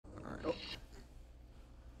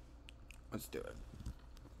Let's do it.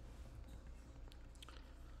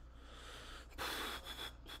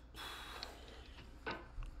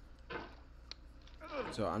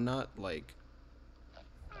 So I'm not like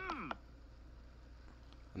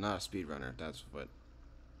I'm not a speedrunner. If that's what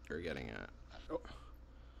you're getting at. Oh.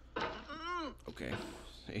 Okay.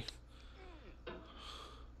 See,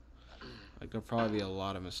 like there'll probably be a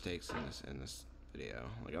lot of mistakes in this video.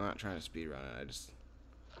 Like I'm not trying to speedrun it.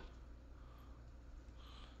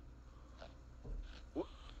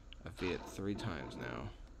 I've beat it 3 times now.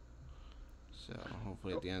 So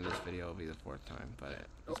hopefully at the end of this video it'll be the 4th time. But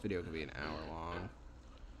this video could be an hour long,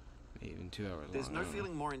 maybe even 2 hours long. There's no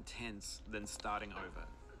feeling more intense than starting over.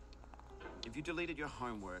 If you deleted your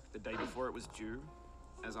homework the day before it was due,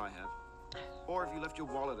 as I have, or if you left your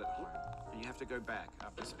wallet at home and you have to go back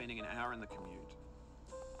after spending an hour in the commute.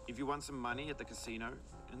 If you won some money at the casino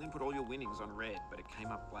and then put all your winnings on red but it came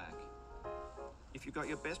up black. If you got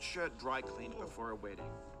your best shirt dry cleaned before a wedding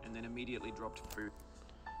and then immediately dropped food.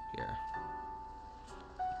 Here.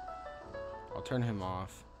 I'll turn him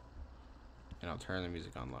off and I'll turn the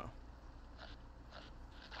music on low.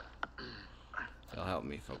 It'll help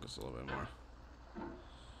me focus a little bit more.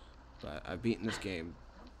 But I've beaten this game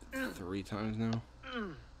 3 times now.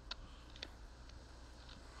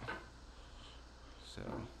 So,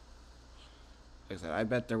 like I said, I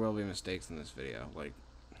bet there will be mistakes in this video. Like,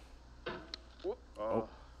 oh,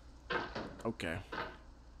 okay.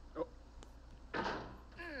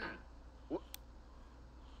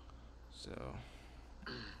 So,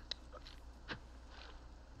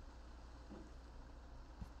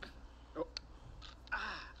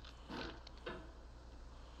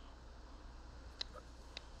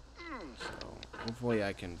 hopefully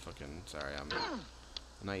I can fucking, sorry, I'm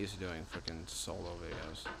not used to doing fucking solo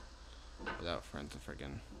videos without friends to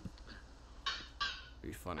freaking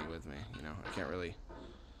be funny with me, you know? I can't really,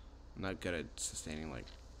 I'm not good at sustaining, like,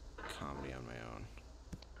 comedy on my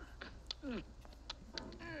own.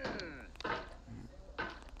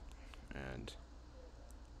 And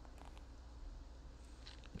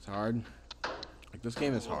it's hard. Like, this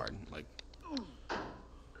game is hard, like,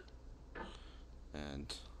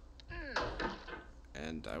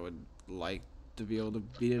 and I would like to be able to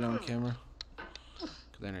beat it on camera.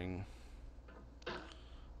 Considering,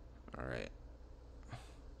 alright.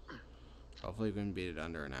 Hopefully we can beat it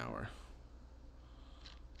under an hour.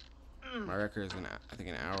 My record is, I think,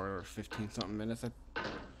 an hour or 15-something minutes.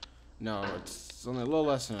 No, it's only a little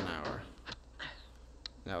less than an hour.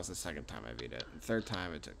 That was the 2nd time I beat it. The 3rd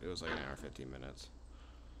time it was like an hour 15 minutes.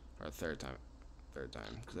 Or 3rd time.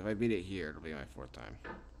 Because if I beat it here, it'll be my 4th time.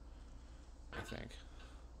 I think.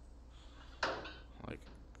 Like,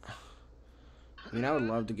 I mean, I would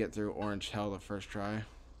love to get through Orange Hell the first try.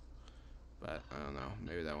 But, I don't know.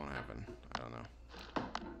 Maybe that won't happen. I don't know.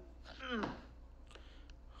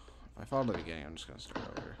 If I fall to the beginning, I'm just going to start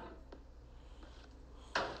over.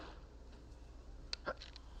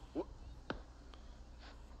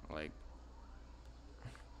 Like,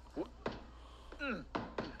 oh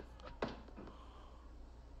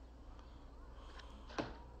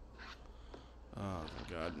my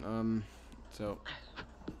god. So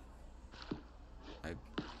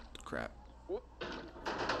crap.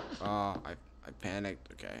 Oh, I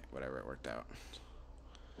panicked. Okay, whatever, it worked out.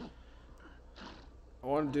 I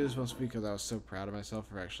wanted to do this mostly because I was so proud of myself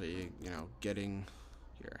for actually, you know, getting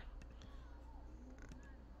here.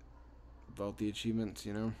 Both the achievements,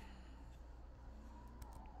 you know.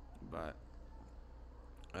 But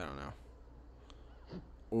I don't know.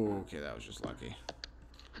 Oh, okay, that was just lucky.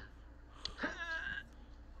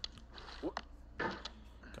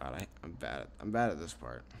 God, I'm bad at this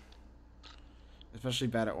part. Especially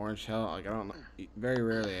bad at Orange Hell. Like, I don't know. Very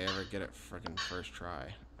rarely I ever get it freaking first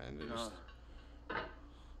try. And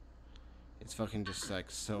it's fucking just like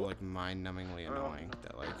so like mind-numbingly annoying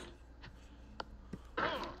that like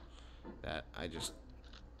that I just,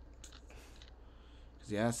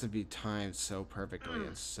 because it has to be timed so perfectly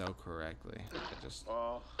and so correctly. I just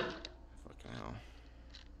fucking hell.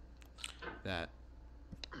 That,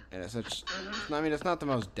 and it's such. I mean, it's not the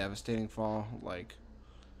most devastating fall. Like,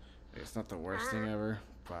 it's not the worst thing ever,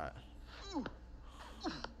 but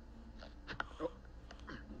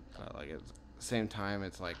like at the same time,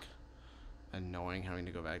 it's like annoying having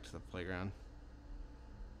to go back to the playground.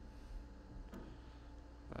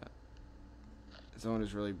 But someone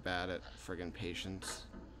who's really bad at friggin' patience,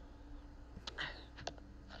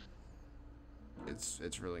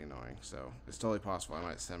 it's really annoying. So it's totally possible I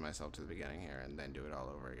might send myself to the beginning here and then do it all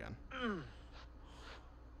over again.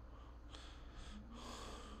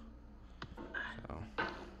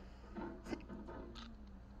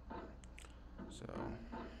 So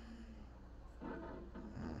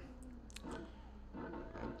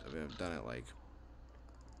I've done it like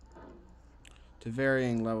to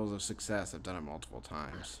varying levels of success. I've done it multiple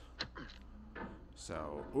times.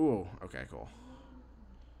 So, ooh, okay, cool.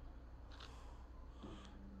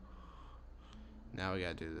 Now we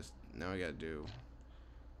gotta do this. Now we gotta do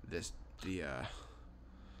this, the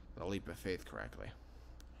leap of faith correctly.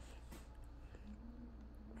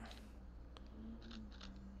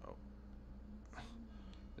 Oh,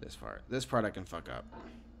 this part I can fuck up.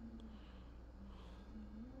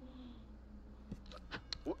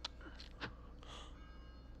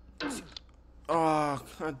 Oh,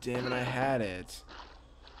 god damn it, I had it.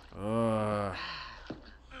 Ugh.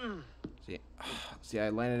 See, I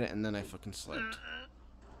landed it and then I fucking slipped.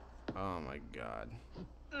 Oh my god.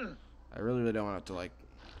 I really don't want it to, like,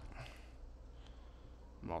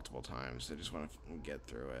 multiple times. I just want to get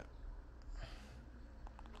through it.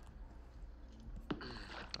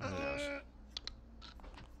 Oh, who knows?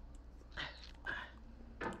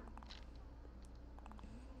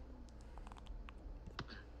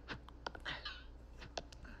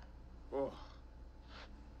 Oh.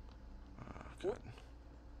 Oh, god.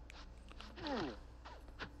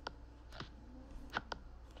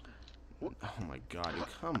 Oh my god, you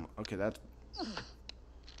come. Okay, that's.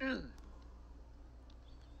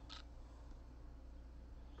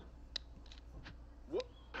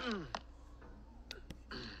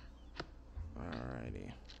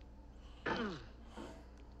 Alrighty.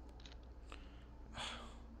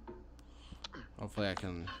 Hopefully I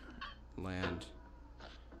can land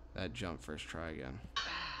that jump first try again.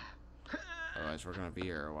 Otherwise we're gonna be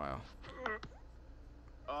here a while.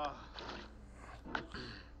 Oh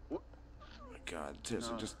my god,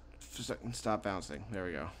 seriously, just for a second, stop bouncing. There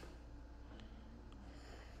we go.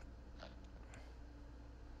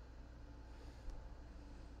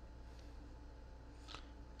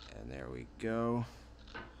 And there we go.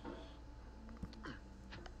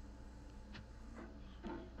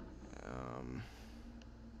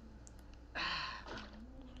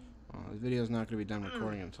 Well, this video's not going to be done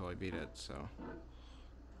recording until I beat it, so.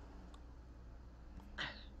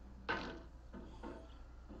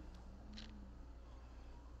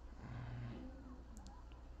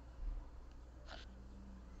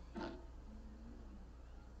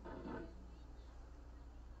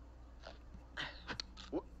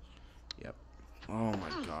 Yep. Oh my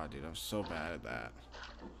god, dude, I'm so bad at that.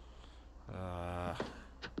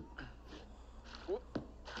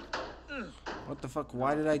 What the fuck?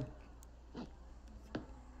 Why did I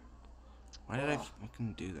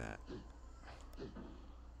fucking do that?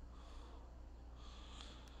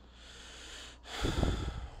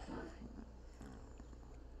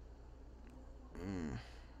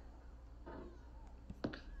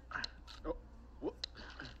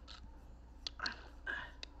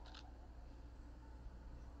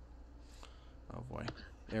 Oh boy.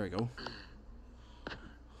 There we go.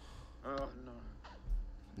 Oh no.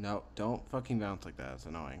 No, don't fucking bounce like that. It's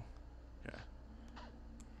annoying. Okay.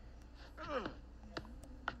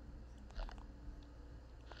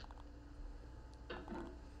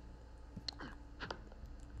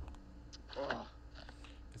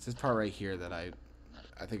 It's this part right here that I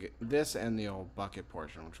think this and the old bucket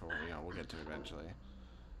portion, which we'll get to eventually.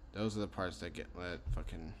 Those are the parts that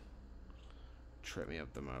fucking trip me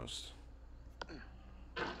up the most.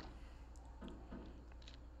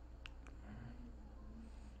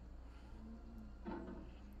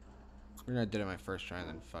 I did it my first try and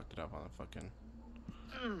then fucked it up on the fucking.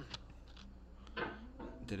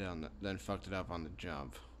 Then fucked it up on the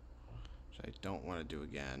jump, which I don't want to do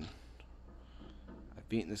again. I've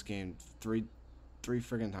beaten this game three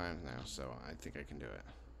friggin' times now, so I think I can do it.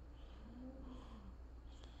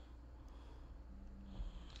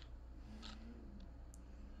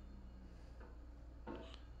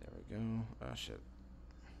 There we go. Oh shit.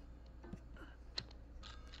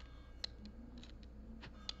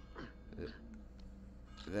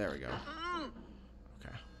 There we go.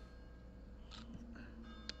 Okay.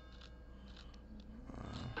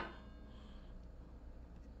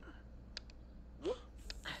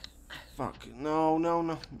 Fuck.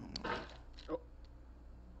 No.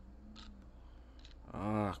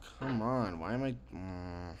 Oh, come on. Why am I...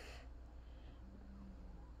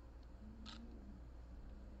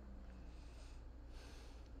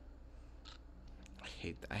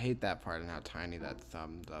 I hate that part and how tiny that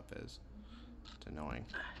thumbs up is. It's annoying.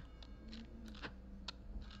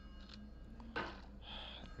 There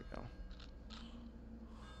we go.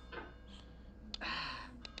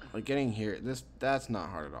 Like getting here, that's not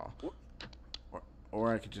hard at all.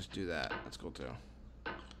 Or I could just do that. That's cool too.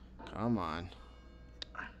 Come on.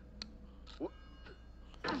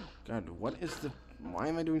 God, what is the... Why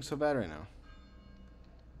am I doing so bad right now?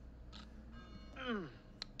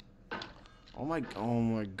 Oh my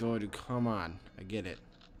god, dude, come on. I get it.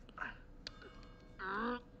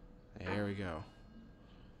 There we go.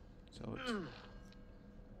 So it's... And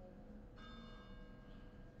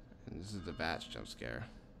this is the bats jump scare.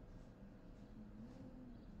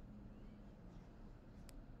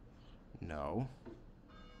 No.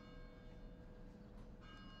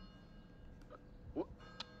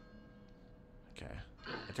 Okay.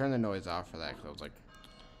 I turned the noise off for that because I was like,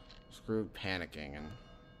 screw panicking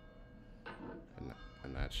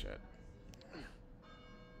and that shit.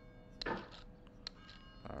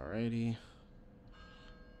 Alrighty.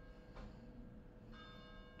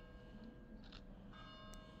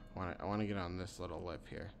 I want to get on this little lip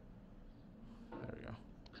here. There we go.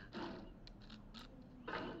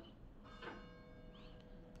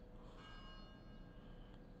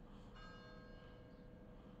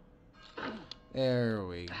 There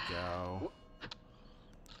we go.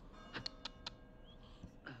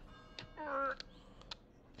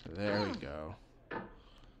 There we go.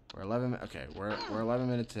 We're 11. Okay, we're 11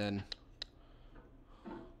 minutes in.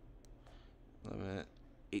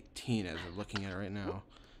 18 as I'm looking at it right now.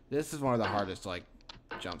 This is one of the hardest like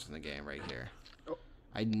jumps in the game right here.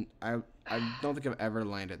 I don't think I've ever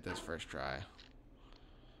landed this first try.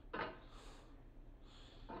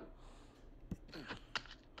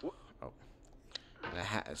 Oh, and the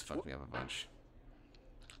hat has fucked me up a bunch.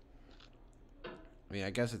 I mean, I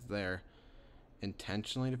guess it's there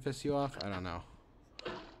intentionally to piss you off. I don't know,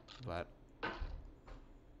 but.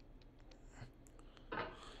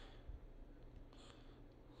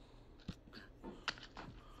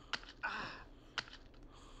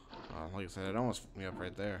 Like I said, it almost fucked me up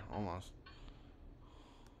right there. Almost.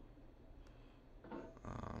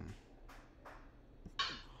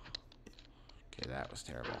 Okay, that was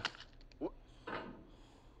terrible.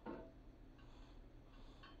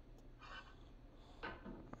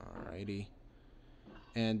 Alrighty.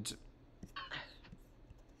 And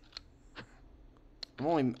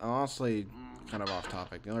I'm honestly kind of off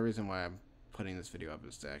topic. The only reason why I'm putting this video up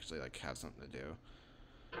is to actually like have something to do.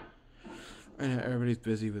 I know everybody's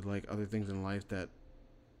busy with like other things in life that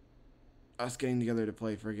us getting together to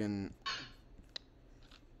play friggin'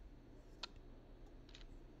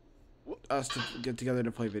 us to get together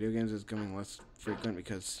to play video games is becoming less frequent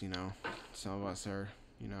because, you know, some of us are,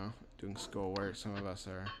 you know, doing schoolwork, some of us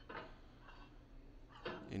are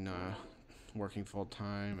in working full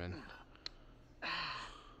time, and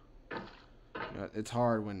you know, it's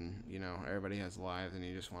hard when, you know, everybody has lives and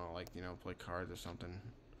you just want to like, you know, play cards or something.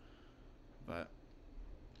 But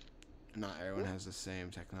not everyone has the same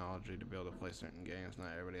technology to be able to play certain games. Not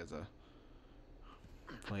everybody has a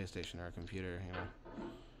PlayStation or a computer, you know.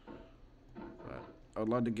 But I would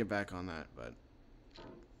love to get back on that, but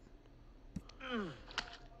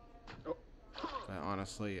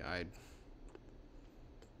honestly,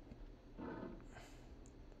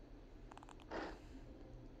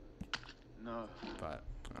 No. But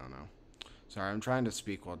I don't know. Sorry, I'm trying to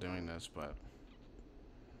speak while doing this, but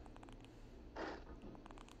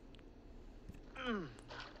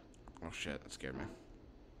oh shit, that scared me.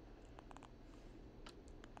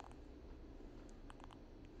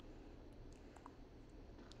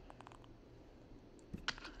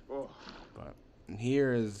 Oh. But and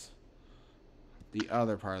here is the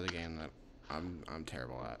other part of the game that I'm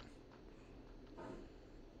terrible at.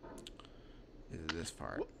 Is this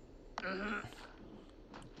part.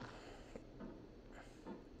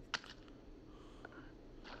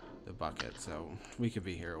 The bucket, so we could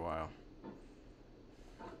be here a while.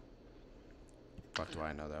 Fuck do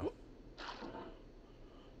I know though?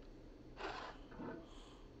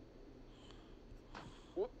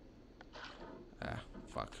 Ah,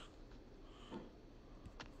 fuck.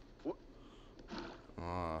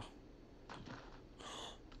 Oh.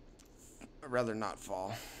 I'd rather not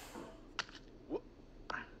fall.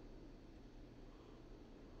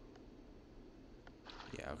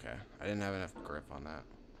 Yeah, okay. I didn't have enough grip on that.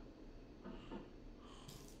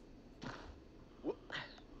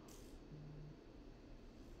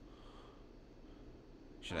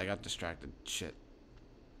 Shit, I got distracted. Shit.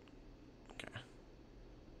 Okay.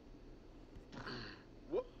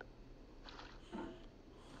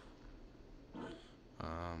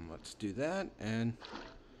 Let's do that, and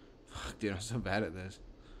fuck, dude, I'm so bad at this.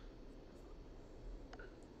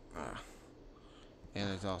 And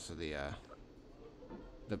there's also the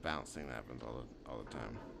bounce thing that happens all the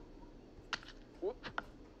time.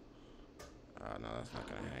 No, that's not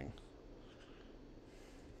gonna hang.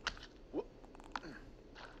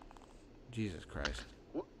 Jesus Christ.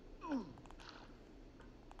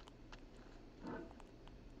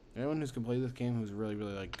 Anyone who's completed this game who's really,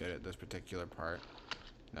 really like good at this particular part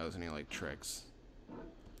knows any like tricks.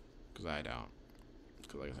 Because I don't.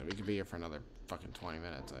 Because like I said, we could be here for another fucking 20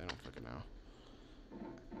 minutes. I don't fucking know.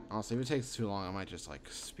 Honestly, if it takes too long, I might just like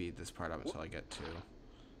speed this part up until I get to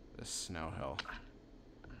this snow hill.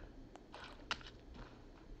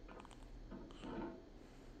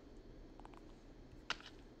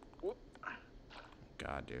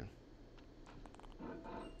 God, dude.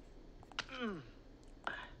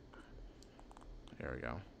 There we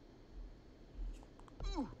go.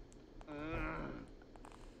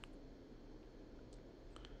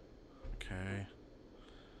 Okay.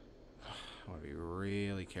 I want to be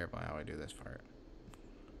really careful how I do this part.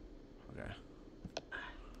 Okay.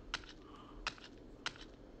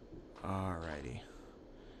 Alrighty.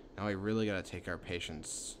 Now we really gotta take our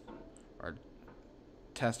patience, or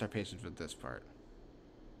test our patience with this part.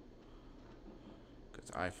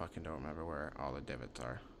 Because I fucking don't remember where all the divots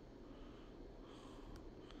are.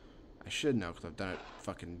 I should know because I've done it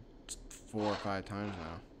fucking 4 or 5 times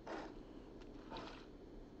now.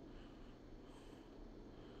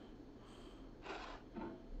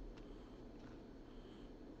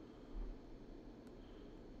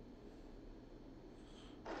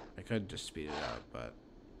 I could just speed it up, but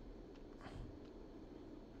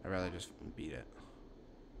I'd rather just beat it.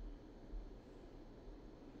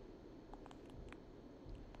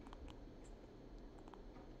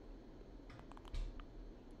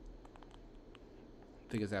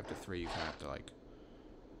 I think it's after 3 you kind of have to like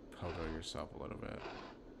pogo yourself a little bit.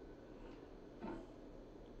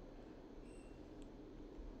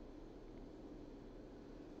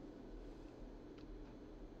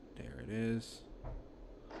 There it is.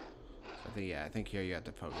 So I think here you have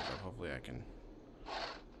to pogo yourself. Hopefully I can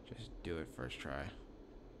just do it first try.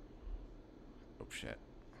 Oh shit.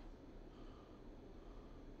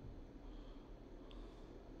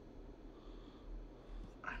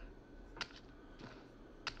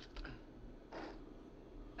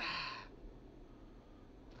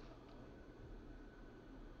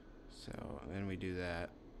 So then we do that.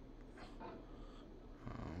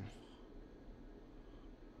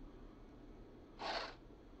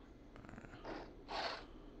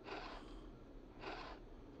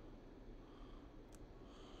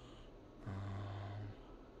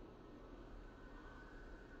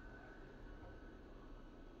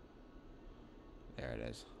 There it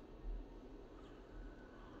is.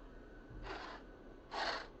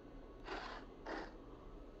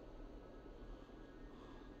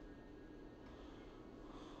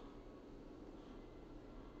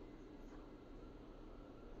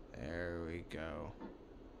 There we go.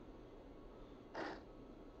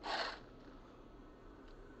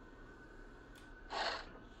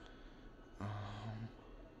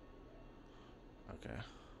 Okay.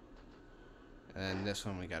 And then this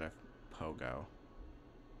one we gotta pogo.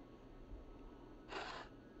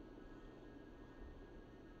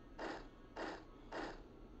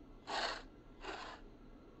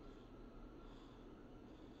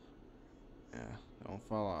 Yeah, don't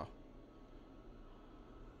fall off.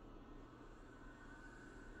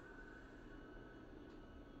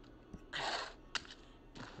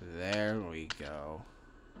 There we go.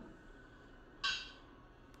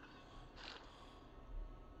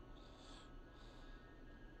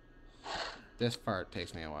 This part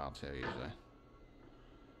takes me a while too, usually.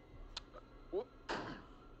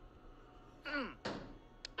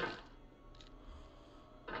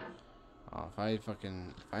 Oh, if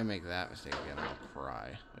I make that mistake again, I'll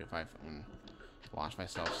cry. Like if I fucking launch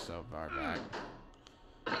myself so far back.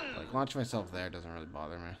 Like launch myself there doesn't really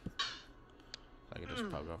bother me. I could just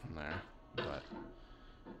pogo from there. But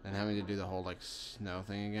then having to do the whole like snow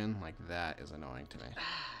thing again, like that is annoying to me.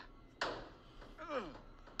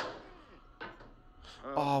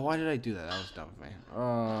 Oh, why did I do that? That was dumb of me. Oh.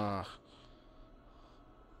 I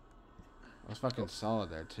was fucking solid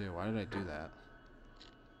there too. Why did I do that?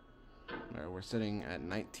 Alright, we're sitting at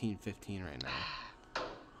 1915 right now.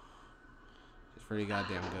 It's pretty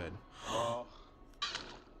goddamn good.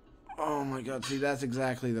 Oh my god, see that's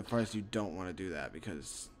exactly the parts you don't want to do that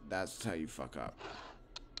because that's how you fuck up.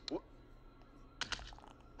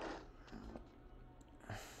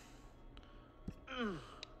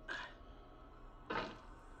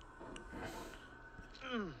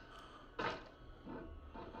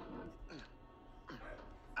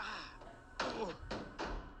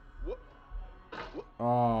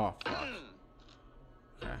 Oh, fuck.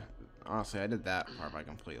 Okay. Honestly, I did that part by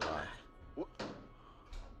complete luck.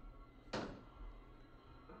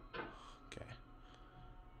 Okay.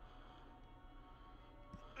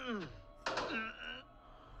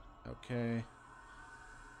 Okay.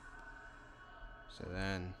 So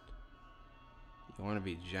then You want to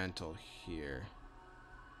be gentle here.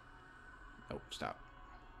 Oh, stop.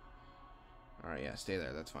 Alright, yeah, stay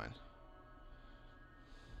there. That's fine.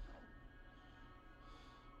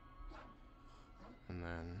 And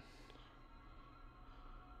then...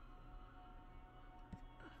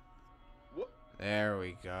 There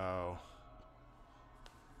we go.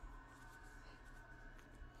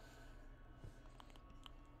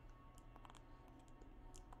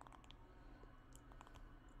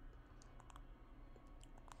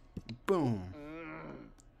 Boom.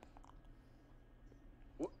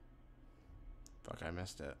 Fuck, I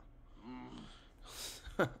missed it.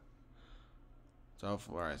 So,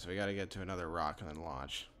 alright, so we gotta get to another rock and then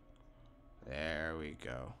launch. There we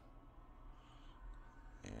go.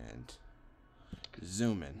 And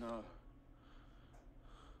zoom in. No.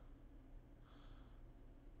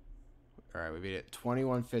 Alright, we beat it.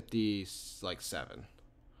 2150, like 7.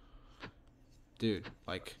 Dude,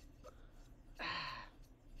 like...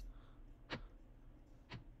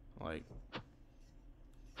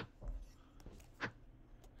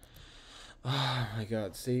 Oh my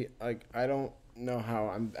god, see, like, I don't know how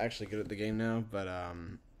I'm actually good at the game now, but,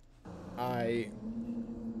 I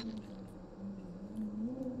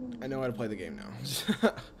know how to play the game now.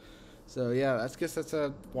 So, yeah, I guess that's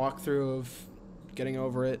a walkthrough of getting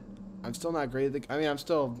over it. I'm still not great at the... I mean,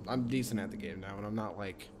 I'm decent at the game now, and I'm not,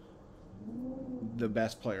 like, the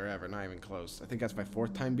best player ever, not even close. I think that's my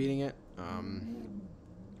 4th time beating it.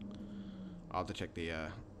 I'll have to check the,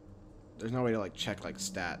 there's no way to, like, check, like,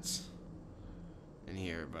 stats in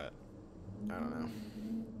here, but I don't know.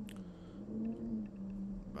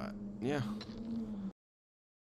 But, yeah.